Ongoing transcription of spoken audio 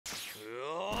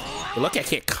You're lucky I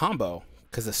can't combo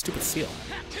because of the stupid seal.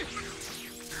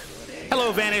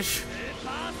 Hello, Vanish.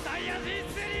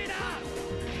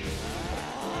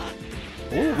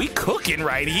 Ooh, we cooking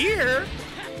right here.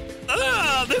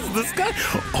 Ugh, this is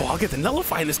disgusting. Oh, I'll get the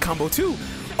nullify in this combo too.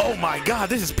 Oh my God,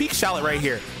 this is peak Shallot right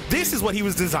here. This is what he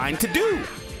was designed to do.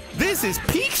 This is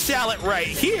peak Shallot right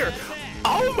here.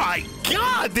 Oh my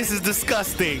God, this is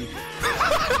disgusting.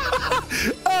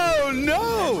 Oh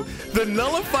no, the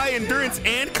nullify endurance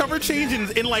and cover change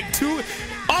in like 2.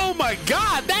 Oh my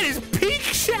God, that is peak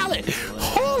Shallot.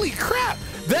 Holy crap.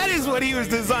 That is what he was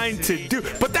designed to do.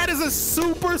 But that is a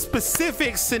super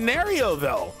specific scenario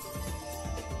though.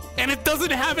 And it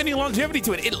doesn't have any longevity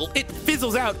to it. It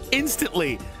fizzles out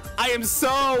instantly. I am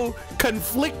so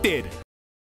conflicted.